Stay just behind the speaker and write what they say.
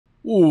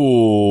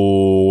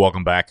Ooh,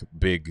 welcome back,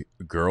 big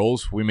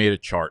girls. We made a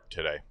chart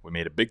today. We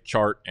made a big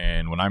chart,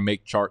 and when I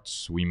make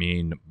charts, we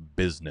mean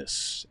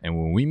business. And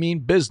when we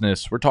mean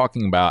business, we're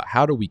talking about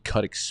how do we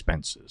cut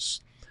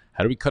expenses?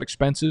 How do we cut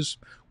expenses?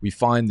 We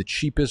find the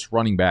cheapest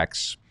running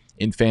backs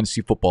in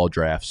fantasy football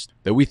drafts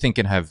that we think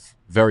can have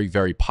very,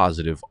 very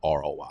positive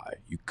ROI.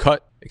 You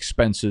cut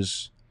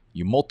expenses,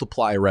 you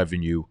multiply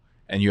revenue,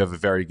 and you have a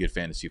very good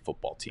fantasy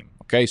football team.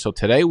 Okay, so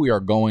today we are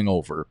going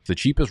over the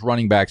cheapest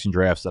running backs in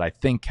drafts that I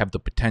think have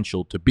the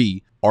potential to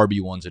be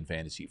RB1s in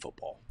fantasy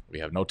football. We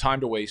have no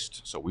time to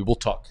waste, so we will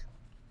talk.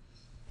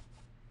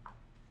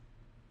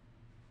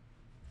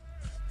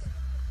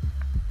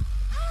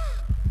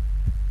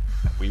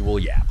 We will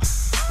yap.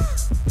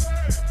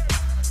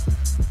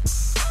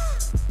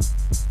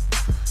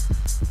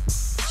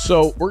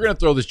 So we're going to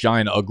throw this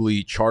giant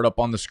ugly chart up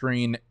on the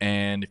screen,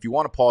 and if you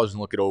want to pause and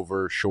look it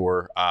over,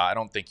 sure. I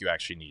don't think you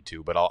actually need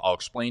to, but I'll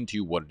explain to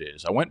you what it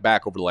is. I went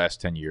back over the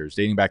last 10 years,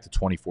 dating back to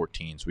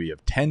 2014, so we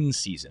have 10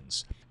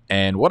 seasons.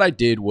 And what I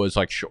did was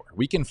sure,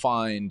 we can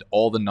find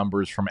all the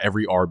numbers from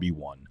every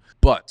RB1,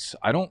 but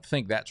I don't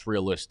think that's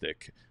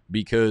realistic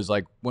because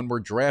when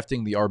we're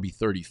drafting the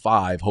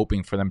RB35,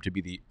 hoping for them to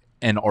be the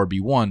and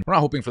RB1, we're not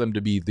hoping for them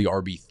to be the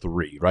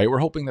RB3, right? We're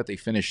hoping that they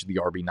finish the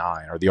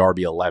RB9 or the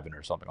RB11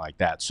 or something like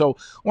that. So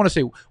I want to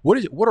say,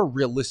 what are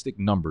realistic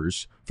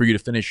numbers for you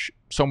to finish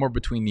somewhere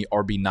between the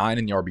RB9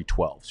 and the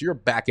RB12? So you're a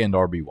back-end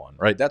RB1,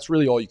 right? That's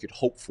really all you could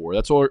hope for.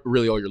 That's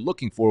really all you're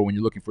looking for when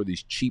you're looking for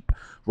these cheap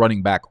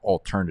running back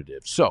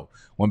alternatives. So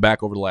went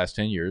back over the last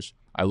 10 years.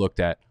 I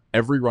looked at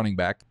every running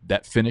back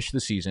that finished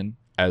the season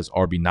as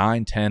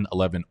RB9, 10,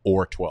 11,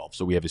 or 12.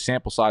 So we have a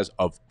sample size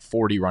of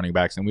 40 running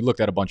backs, and we looked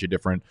at a bunch of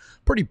different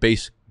pretty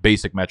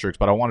basic metrics,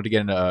 but I wanted to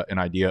get an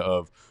idea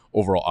of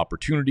overall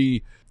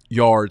opportunity,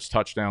 yards,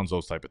 touchdowns,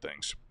 those type of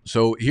things.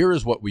 So here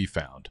is what we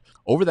found.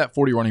 Over that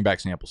 40 running back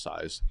sample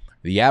size,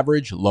 the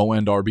average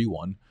low-end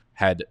RB1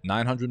 had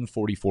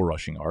 944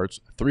 rushing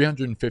yards,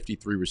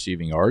 353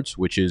 receiving yards,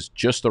 which is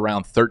just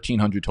around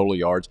 1,300 total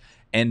yards,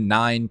 and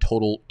 9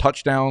 total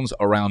touchdowns,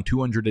 around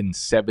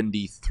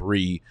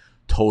 273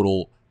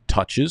 total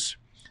touches.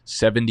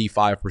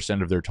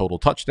 75% of their total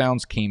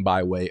touchdowns came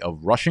by way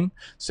of rushing.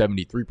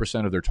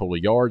 73% of their total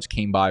yards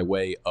came by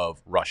way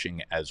of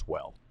rushing as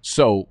well.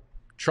 So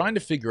trying to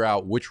figure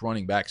out which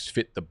running backs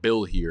fit the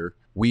bill here,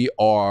 we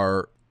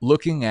are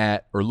looking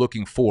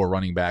for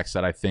running backs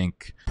that I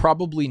think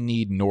probably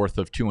need north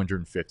of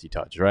 250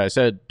 touches, right? I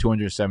said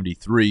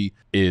 273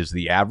 is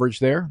the average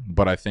there,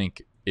 but I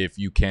think if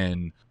you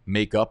can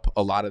make up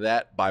a lot of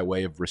that by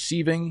way of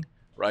receiving,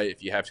 right?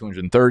 If you have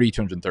 230,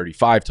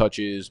 235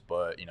 touches,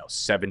 but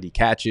 70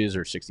 catches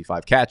or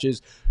 65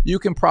 catches, you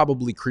can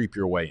probably creep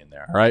your way in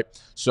there, right?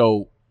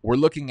 So we're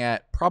looking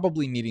at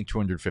probably needing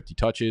 250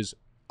 touches,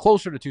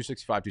 closer to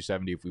 265,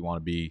 270 if we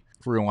want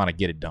to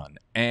get it done.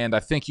 And I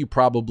think you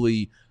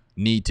probably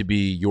need to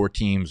be your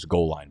team's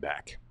goal line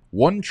back.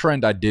 One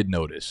trend I did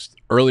notice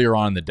earlier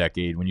on in the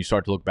decade, when you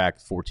start to look back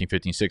 14,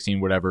 15, 16,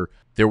 whatever,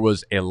 there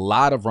was a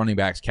lot of running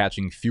backs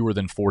catching fewer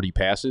than 40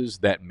 passes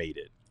that made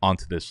it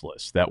onto this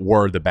list that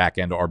were the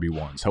back-end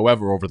RB1s.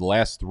 However, over the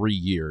last 3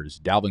 years,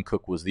 Dalvin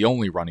Cook was the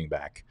only running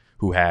back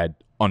who had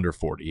under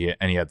 40,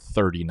 and he had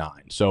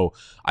 39. So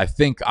I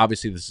think,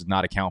 obviously, this does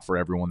not account for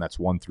everyone that's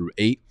 1 through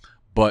 8,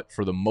 but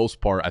for the most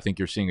part, I think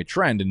you're seeing a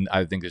trend, and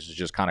I think this is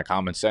just kind of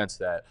common sense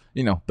that,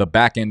 the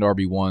back-end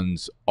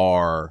RB1s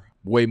are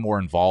way more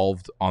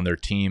involved on their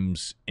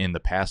teams in the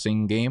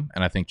passing game,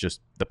 and I think just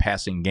the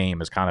passing game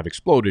has kind of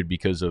exploded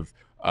because of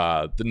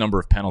the number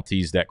of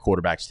penalties that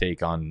quarterbacks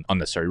take on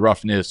unnecessary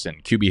roughness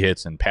and QB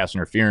hits and pass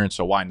interference.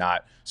 So why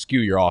not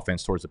skew your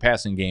offense towards the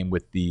passing game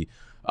with the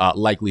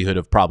likelihood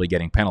of probably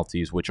getting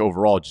penalties, which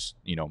overall just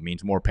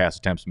means more pass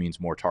attempts, means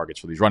more targets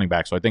for these running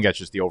backs. So I think that's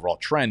just the overall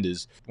trend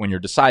is when you're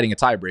deciding a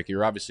tiebreaker,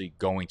 you're obviously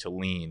going to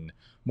lean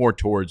more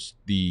towards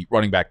the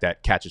running back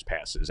that catches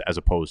passes as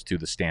opposed to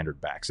the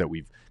standard backs that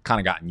we've kind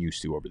of gotten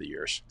used to over the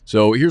years.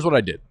 So here's what I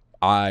did.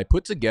 I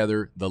put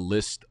together the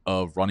list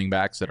of running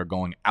backs that are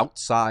going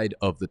outside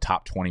of the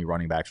top 20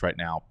 running backs right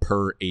now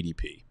per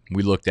ADP.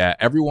 We looked at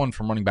everyone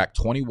from running back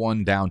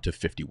 21 down to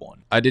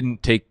 51. I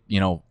didn't take,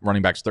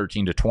 running backs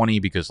 13 to 20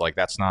 because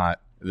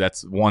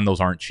those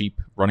aren't cheap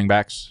running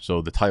backs.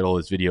 So the title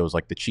of this video is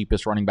the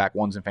cheapest running back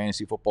ones in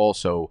fantasy football.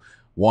 So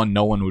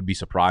no one would be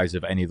surprised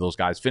if any of those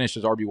guys finish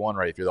as RB1,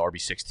 right? If you're the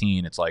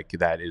RB16, it's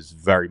that is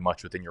very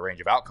much within your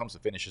range of outcomes to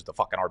finish as the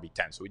fucking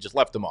RB10. So we just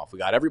left them off. We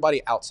got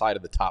everybody outside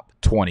of the top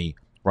 20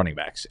 running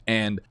backs.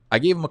 And I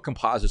gave them a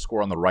composite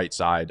score on the right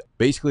side.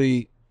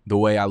 Basically, the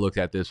way I looked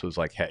at this was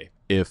hey,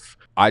 if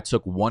I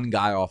took one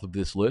guy off of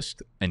this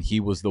list and he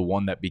was the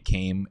one that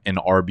became an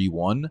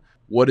RB1,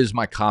 what is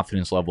my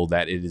confidence level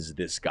that it is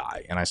this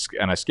guy? And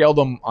I scaled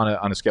them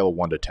on a scale of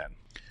 1 to 10.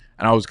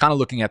 And I was kind of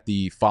looking at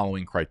the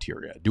following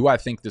criteria. Do I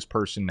think this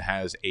person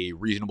has a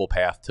reasonable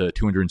path to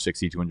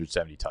 260,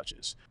 270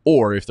 touches?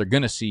 Or if they're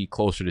going to see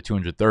closer to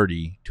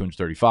 230,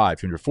 235,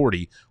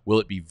 240, will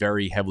it be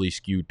very heavily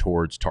skewed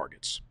towards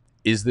targets?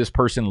 Is this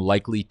person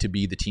likely to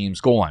be the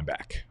team's goal line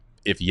back?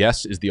 if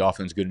yes, is the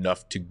offense good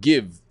enough to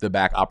give the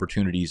back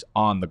opportunities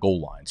on the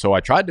goal line? So I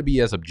tried to be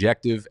as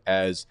objective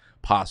as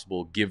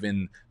possible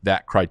given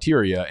that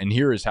criteria, and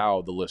here is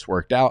how the list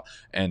worked out.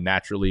 And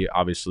naturally,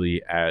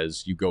 obviously,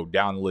 as you go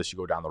down the list, you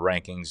go down the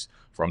rankings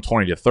from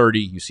 20 to 30,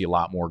 you see a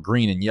lot more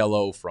green and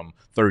yellow. From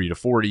 30 to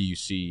 40, you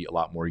see a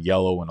lot more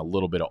yellow and a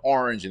little bit of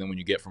orange. And then when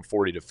you get from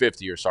 40 to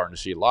 50, you're starting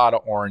to see a lot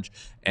of orange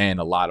and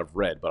a lot of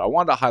red. But I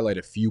wanted to highlight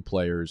a few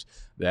players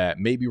that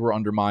maybe we're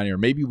undermining, or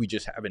maybe we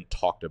just haven't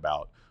talked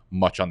about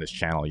much on this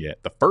channel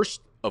yet. The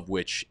first of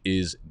which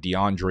is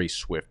DeAndre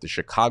Swift, the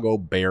Chicago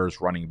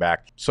Bears running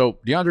back. So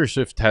DeAndre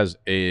Swift has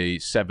a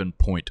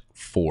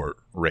 7.4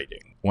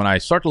 rating. When I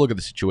start to look at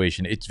the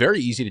situation, it's very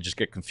easy to just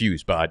get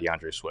confused by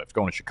DeAndre Swift.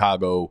 Going to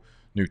Chicago,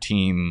 new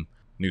team,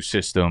 new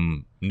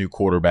system, new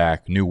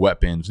quarterback, new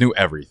weapons, new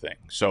everything.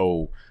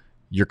 So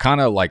you're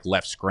kind of like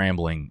left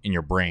scrambling in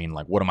your brain,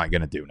 like, what am I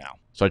going to do now?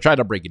 So I tried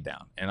to break it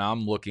down, and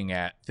I'm looking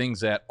at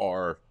things that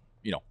are,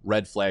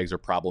 red flags or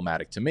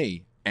problematic to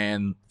me.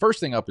 And first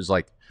thing up is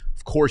like,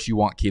 of course you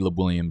want Caleb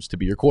Williams to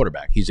be your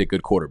quarterback. He's a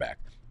good quarterback.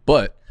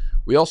 But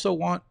we also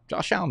want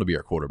Josh Allen to be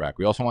our quarterback.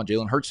 We also want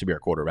Jalen Hurts to be our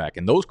quarterback.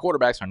 And those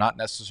quarterbacks are not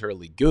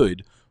necessarily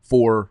good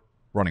for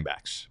running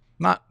backs.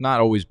 Not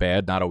always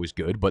bad, not always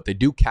good, but they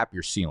do cap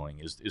your ceiling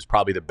is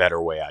probably the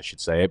better way I should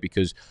say it,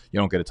 because you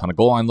don't get a ton of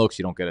goal line looks.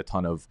 You don't get a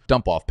ton of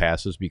dump-off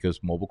passes because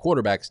mobile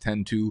quarterbacks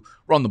tend to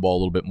run the ball a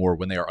little bit more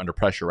when they are under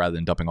pressure rather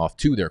than dumping off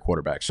to their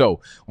quarterback.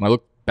 So when I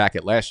look back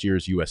at last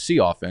year's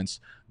USC offense,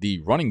 the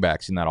running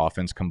backs in that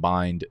offense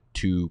combined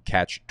to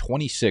catch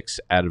 26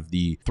 out of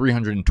the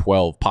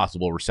 312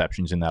 possible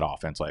receptions in that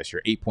offense last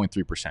year,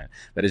 8.3%.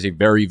 That is a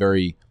very,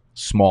 very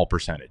small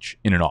percentage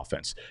in an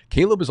offense.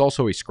 Caleb is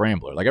also a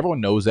scrambler. Like,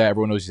 everyone knows that.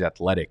 Everyone knows he's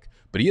athletic,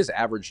 but he has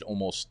averaged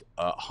almost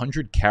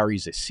 100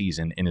 carries a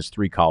season in his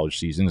 3 college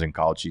seasons, and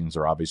college seasons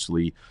are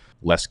obviously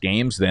less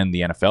games than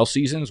the NFL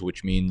seasons,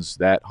 which means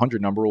that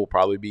 100 number will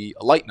probably be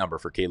a light number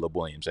for Caleb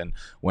Williams. And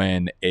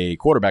when a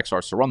quarterback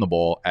starts to run the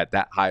ball at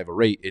that high of a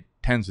rate, it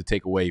tends to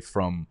take away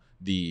from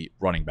the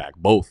running back,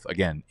 both,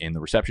 again, in the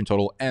reception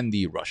total and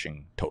the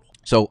rushing total.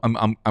 So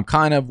I'm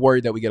kind of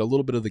worried that we get a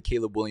little bit of the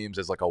Caleb Williams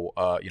as like a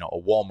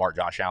Walmart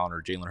Josh Allen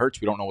or Jalen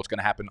Hurts. We don't know what's going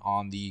to happen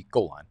on the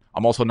goal line.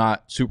 I'm also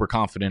not super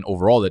confident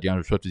overall that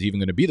DeAndre Swift is even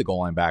going to be the goal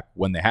line back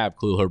when they have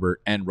Khalil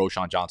Herbert and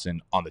Roschon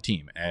Johnson on the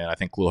team. And I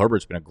think Khalil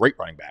Herbert's been a great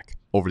running back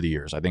over the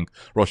years. I think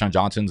Roschon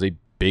Johnson's a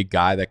big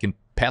guy that can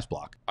pass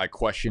block. I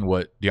question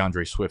what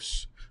DeAndre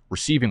Swift's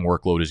receiving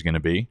workload is going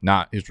to be,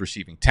 not his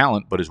receiving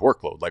talent, but his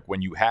workload. Like,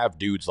 when you have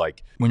dudes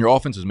like, when your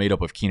offense is made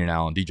up of Keenan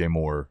Allen, DJ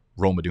Moore,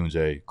 Rome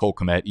Odunze, Cole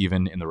Kmet,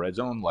 even in the red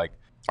zone, like,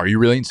 are you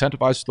really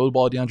incentivized to throw the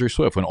ball at DeAndre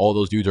Swift when all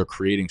those dudes are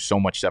creating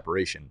so much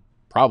separation?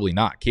 Probably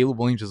not. Caleb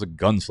Williams is a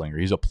gunslinger.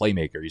 He's a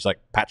playmaker. He's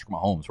like Patrick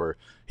Mahomes, where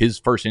his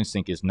first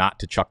instinct is not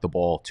to chuck the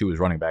ball to his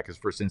running back. His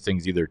first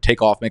instinct is either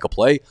take off, make a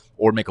play,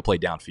 or make a play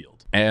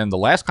downfield. And the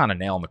last kind of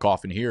nail in the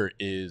coffin here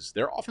is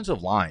their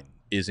offensive line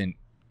isn't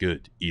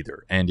good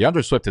either. And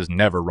DeAndre Swift has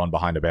never run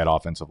behind a bad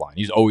offensive line.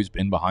 He's always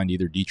been behind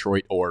either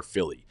Detroit or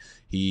Philly.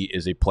 He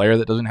is a player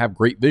that doesn't have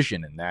great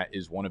vision, and that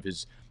is one of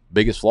his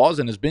biggest flaws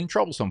and has been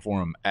troublesome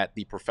for him at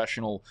the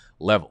professional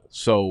level.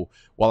 So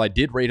while I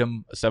did rate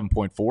him a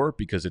 7.4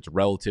 because it's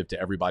relative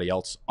to everybody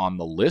else on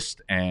the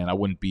list, and I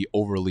wouldn't be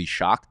overly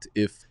shocked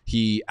if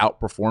he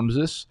outperforms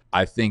this,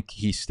 I think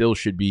he still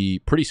should be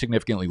pretty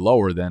significantly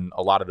lower than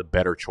a lot of the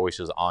better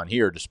choices on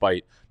here,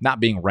 despite not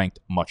being ranked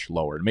much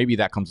lower. And maybe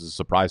that comes as a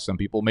surprise to some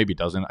people. Maybe it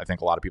doesn't. I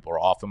think a lot of people are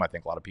off him. I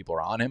think a lot of people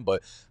are on him,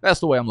 but that's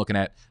the way I'm looking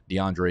at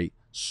DeAndre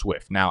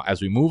Swift. Now, as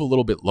we move a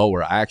little bit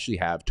lower, I actually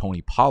have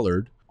Tony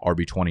Pollard,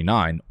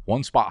 RB29,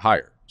 one spot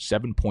higher,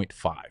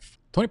 7.5.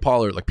 Tony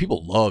Pollard, like,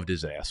 people loved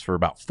his ass for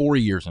about 4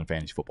 years in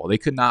fantasy football. They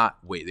could not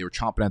wait. They were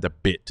chomping at the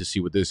bit to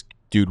see what this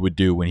dude would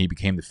do when he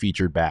became the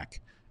featured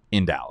back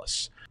in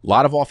Dallas. A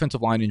lot of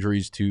offensive line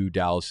injuries to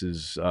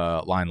Dallas's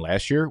line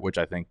last year, which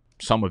I think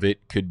some of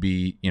it could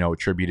be,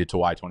 attributed to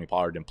why Tony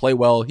Pollard didn't play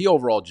well. He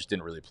overall just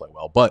didn't really play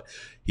well, but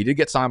he did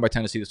get signed by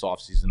Tennessee this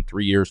offseason,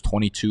 3 years,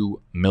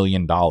 $22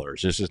 million.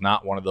 This is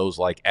not one of those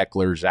like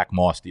Eckler, Zach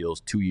Moss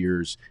deals, 2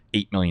 years,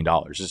 $8 million.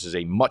 This is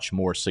a much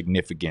more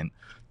significant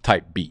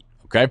type beat,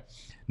 okay?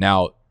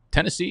 Now,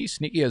 Tennessee,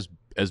 sneaky,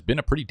 has been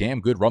a pretty damn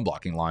good run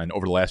blocking line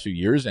over the last few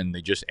years, and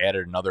they just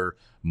added another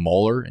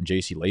Mauler and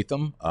J.C.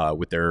 Latham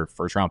with their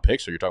first-round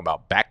picks. So you're talking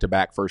about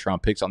back-to-back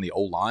first-round picks on the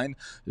O-line.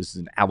 This is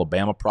an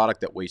Alabama product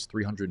that weighs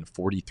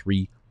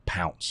 343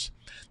 pounds.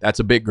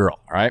 That's a big girl,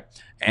 all right?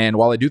 And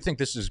while I do think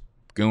this is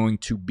going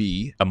to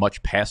be a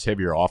much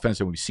pass-heavier offense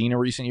than we've seen in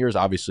recent years,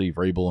 obviously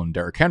Vrabel and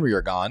Derrick Henry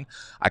are gone,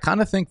 I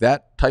kind of think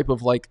that type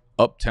of like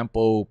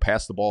up-tempo,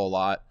 pass the ball a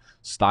lot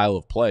style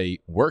of play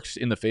works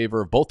in the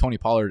favor of both Tony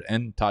Pollard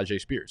and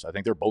Tajay Spears. I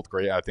think they're both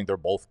great. I think they're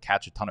both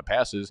catch a ton of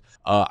passes.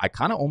 I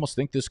kind of almost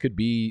think this could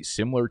be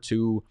similar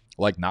to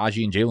like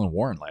Najee and Jalen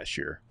Warren last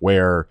year,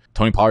 where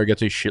Tony Pollard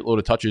gets a shitload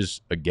of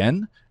touches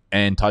again,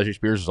 and Tajay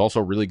Spears is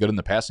also really good in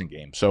the passing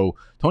game. So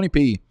Tony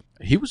P,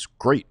 he was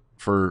great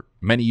for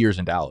many years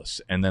in Dallas,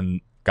 and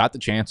then got the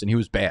chance and he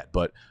was bad,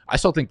 but I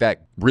still think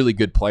that really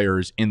good player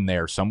is in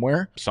there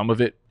somewhere. Some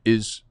of it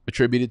is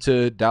attributed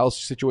to Dallas'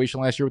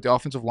 situation last year with the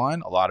offensive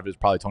line. A lot of it is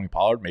probably Tony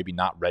Pollard, maybe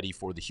not ready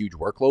for the huge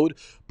workload,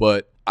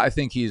 but I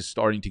think he's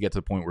starting to get to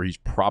the point where he's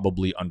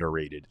probably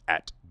underrated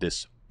at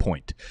this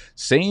point.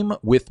 Same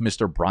with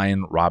Mr.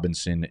 Brian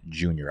Robinson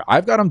Jr.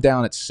 I've got him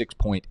down at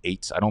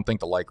 6.8. I don't think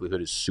the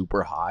likelihood is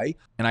super high,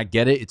 and I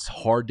get it. It's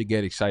hard to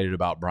get excited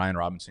about Brian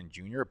Robinson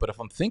Jr., but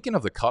if I'm thinking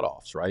of the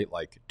cutoffs, right,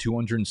 like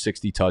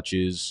 260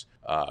 touches,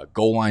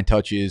 goal line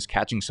touches,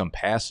 catching some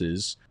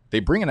passes, they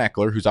bring in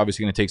Eckler, who's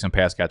obviously going to take some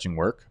pass catching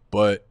work,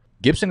 but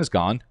Gibson is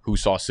gone, who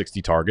saw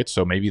 60 targets,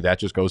 so maybe that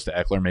just goes to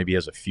Eckler. Maybe he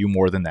has a few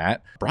more than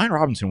that. Brian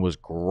Robinson was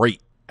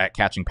great at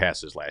catching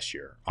passes last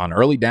year. On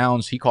early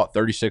downs, he caught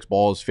 36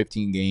 balls,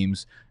 15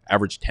 games,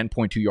 averaged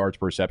 10.2 yards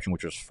per reception,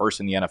 which was first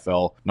in the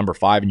NFL, number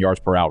 5 in yards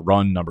per out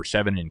run, number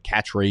 7 in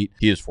catch rate.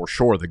 He is for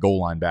sure the goal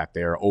line back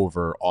there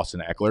over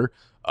Austin Eckler.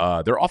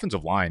 Their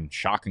offensive line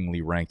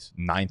shockingly ranked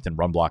 9th in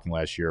run blocking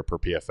last year per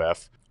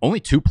PFF. Only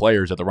 2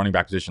 players at the running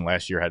back position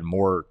last year had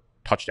more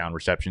touchdown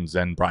receptions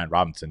than Brian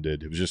Robinson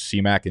did. It was just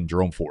C-Mac and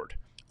Jerome Ford.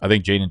 I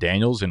think Jaden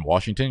Daniels in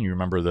Washington, you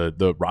remember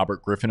the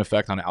Robert Griffin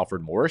effect on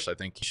Alfred Morris. I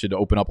think he should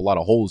open up a lot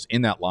of holes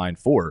in that line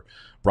for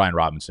Brian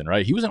Robinson,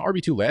 right? He was an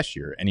RB2 last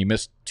year, and he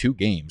missed 2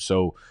 games.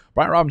 So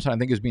Brian Robinson, I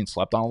think, is being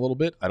slept on a little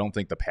bit. I don't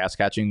think the pass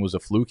catching was a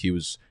fluke. He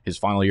was his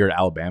final year at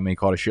Alabama. He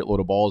caught a shitload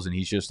of balls, and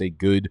he's just a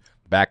good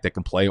back that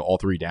can play all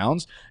 3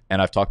 downs.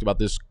 And I've talked about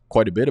this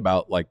quite a bit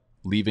about, like,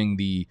 leaving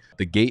the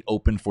gate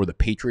open for the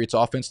Patriots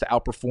offense to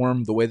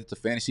outperform the way that the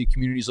fantasy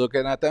community is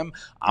looking at them.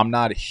 I'm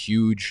not a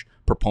huge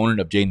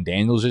proponent of Jaden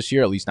Daniels this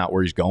year, at least not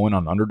where he's going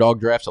on underdog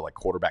drafts at like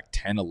quarterback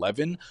 10,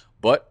 11.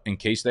 But in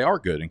case they are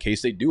good, in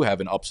case they do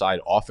have an upside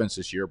offense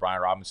this year,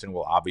 Brian Robinson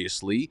will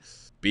obviously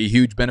be a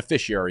huge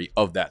beneficiary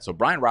of that. So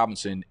Brian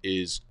Robinson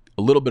is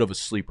a little bit of a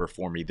sleeper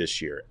for me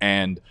this year.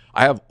 And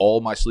I have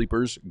all my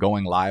sleepers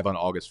going live on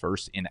August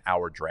 1st in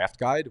our draft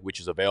guide, which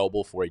is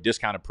available for a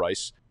discounted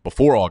price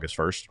before August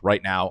 1st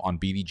right now on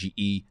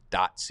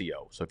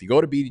BDGE.co. So if you go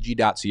to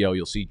BDGE.co,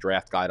 you'll see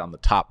draft guide on the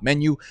top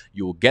menu.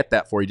 You will get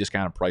that for a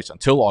discounted price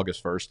until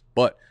August 1st.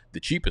 But the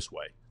cheapest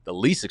way, the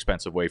least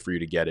expensive way for you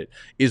to get it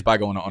is by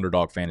going to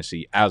Underdog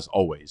Fantasy. As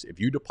always, if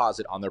you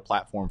deposit on their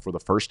platform for the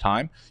first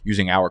time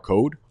using our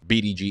code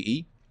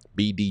BDGE,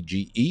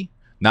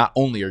 not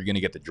only are you going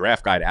to get the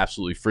draft guide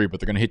absolutely free,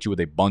 but they're going to hit you with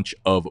a bunch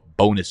of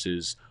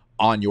bonuses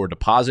on your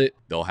deposit.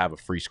 They'll have a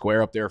free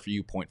square up there for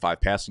you,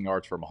 0.5 passing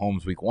yards for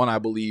Mahomes week 1, I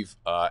believe,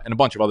 and a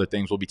bunch of other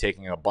things. We'll be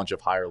taking a bunch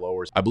of higher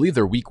lowers. I believe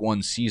their week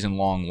 1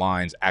 season-long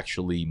lines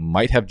actually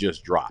might have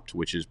just dropped,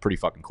 which is pretty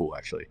fucking cool,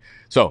 actually.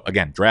 So,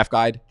 again, draft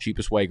guide,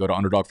 cheapest way, go to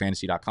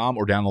underdogfantasy.com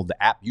or download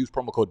the app. Use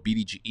promo code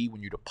BDGE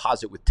when you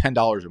deposit with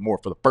 $10 or more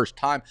for the first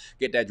time.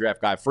 Get that draft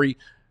guide free.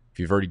 If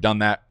you've already done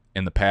that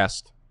in the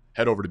past,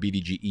 head over to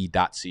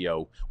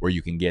BDGE.co where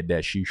you can get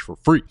that sheesh for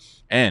free.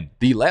 And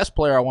the last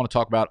player I want to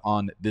talk about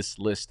on this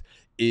list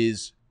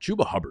is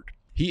Chuba Hubbard.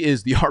 He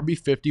is the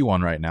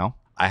RB51 right now.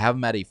 I have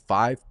him at a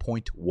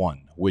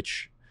 5.1,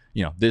 which,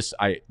 you know, this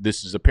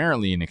is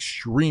apparently an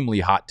extremely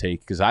hot take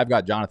because I've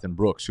got Jonathan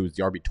Brooks, who is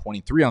the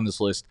RB23 on this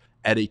list,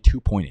 at a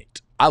 2.8.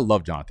 I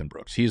love Jonathan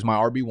Brooks. He is my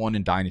RB1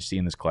 in Dynasty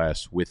in this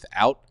class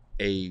without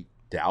a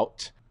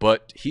doubt.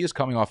 But he is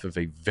coming off of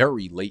a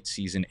very late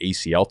season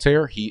ACL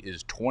tear. He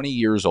is 20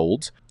 years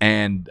old,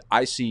 and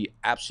I see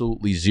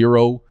absolutely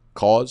zero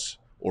cause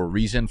or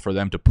reason for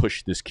them to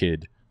push this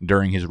kid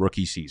during his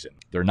rookie season.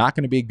 They're not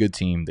going to be a good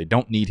team. They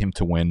don't need him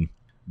to win.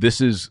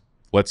 This is,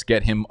 let's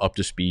get him up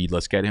to speed.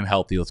 Let's get him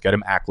healthy. Let's get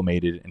him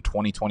acclimated in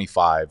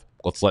 2025.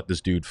 Let's let this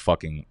dude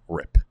fucking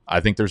rip. I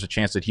think there's a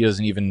chance that he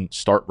doesn't even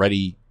start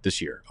ready this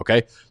year,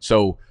 okay?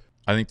 So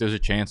I think there's a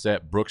chance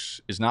that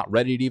Brooks is not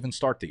ready to even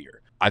start the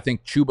year. I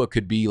think Chuba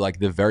could be like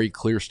the very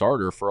clear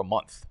starter for a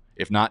month,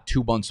 if not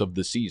 2 months of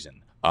the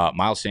season.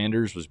 Miles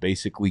Sanders was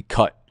basically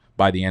cut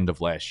by the end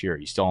of last year.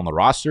 He's still on the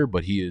roster,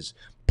 but he is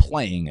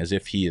playing as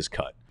if he is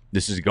cut.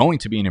 This is going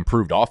to be an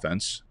improved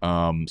offense.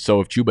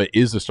 So if Chuba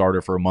is the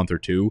starter for a month or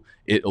 2,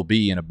 it'll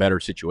be in a better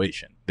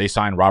situation. They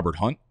signed Robert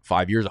Hunt,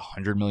 5 years,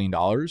 $100 million,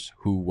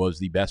 who was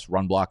the best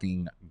run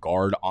blocking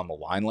guard on the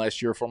line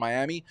last year for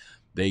Miami.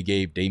 They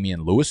gave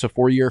Damian Lewis a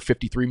 4-year,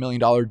 $53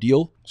 million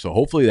deal. So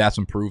hopefully that's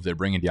improved. They're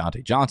bringing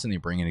Deontay Johnson. They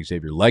bring in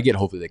Xavier Leggett.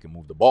 Hopefully they can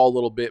move the ball a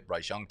little bit.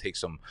 Bryce Young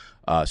takes some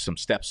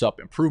steps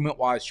up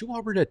improvement-wise. Chuba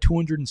Hubbard had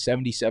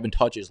 277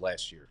 touches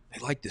last year. They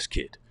like this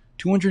kid.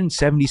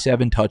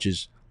 277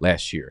 touches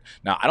last year.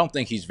 Now, I don't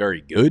think he's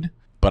very good,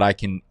 but I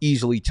can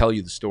easily tell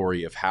you the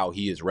story of how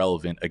he is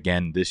relevant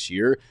again this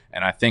year.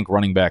 And I think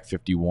running back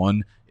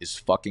 51 is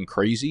fucking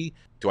crazy.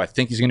 Do I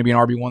think he's going to be an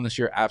RB1 this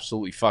year?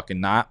 Absolutely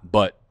fucking not.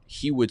 But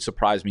he would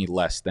surprise me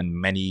less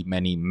than many,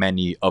 many,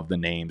 many of the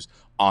names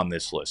on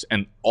this list.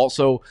 And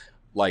also,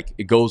 like,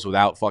 it goes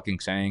without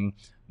fucking saying,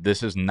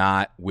 this is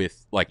not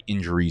with, like,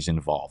 injuries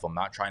involved. I'm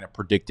not trying to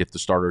predict if the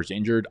starter is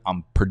injured.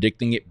 I'm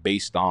predicting it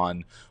based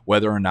on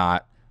whether or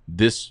not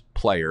this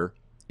player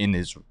in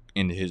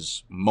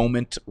his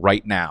moment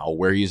right now,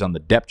 where he's on the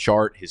depth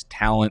chart, his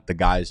talent, the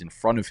guys in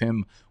front of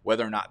him,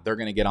 whether or not they're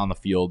going to get on the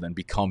field and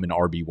become an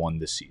RB1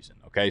 this season.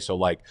 Okay, so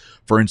like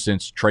for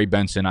instance, Trey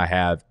Benson I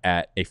have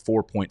at a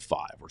 4.5,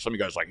 or some of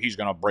you guys are like he's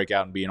gonna break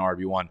out and be an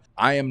RB1.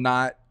 I am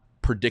not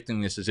predicting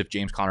this as if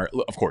James Conner,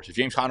 of course, if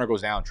James Conner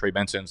goes down, Trey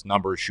Benson's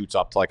number shoots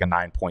up to like a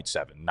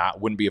 9.7.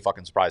 Wouldn't be a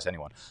fucking surprise to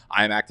anyone.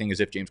 I am acting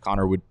as if James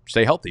Conner would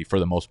stay healthy for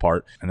the most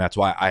part, and that's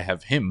why I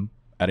have him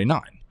at a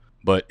 9.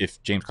 But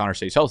if James Conner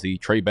stays healthy,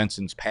 Trey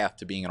Benson's path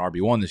to being an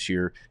RB1 this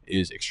year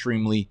is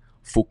extremely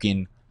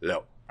fucking low.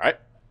 All right,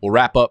 we'll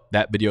wrap up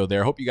that video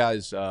there. Hope you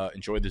guys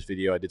enjoyed this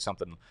video. I did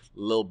something a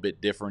little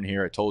bit different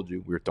here. I told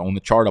you we were throwing the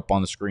chart up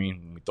on the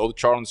screen. When we throw the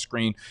chart on the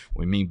screen,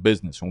 we mean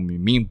business. When we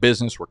mean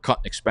business, we're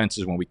cutting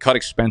expenses. When we cut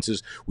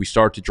expenses, we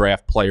start to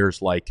draft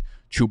players like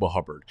Chuba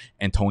Hubbard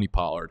and Tony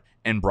Pollard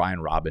and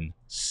Brian Robinson.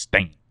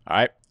 All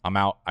right, I'm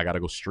out. I got to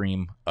go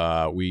stream.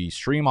 We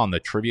stream on the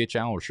Trivia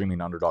channel. We're streaming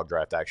Underdog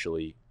Draft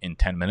actually in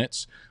 10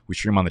 minutes. We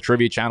stream on the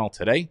Trivia channel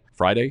today,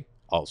 Friday.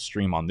 I'll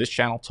stream on this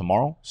channel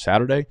tomorrow,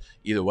 Saturday.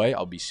 Either way,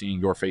 I'll be seeing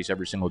your face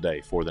every single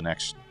day for the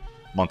next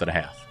month and a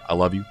half. I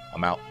love you.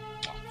 I'm out.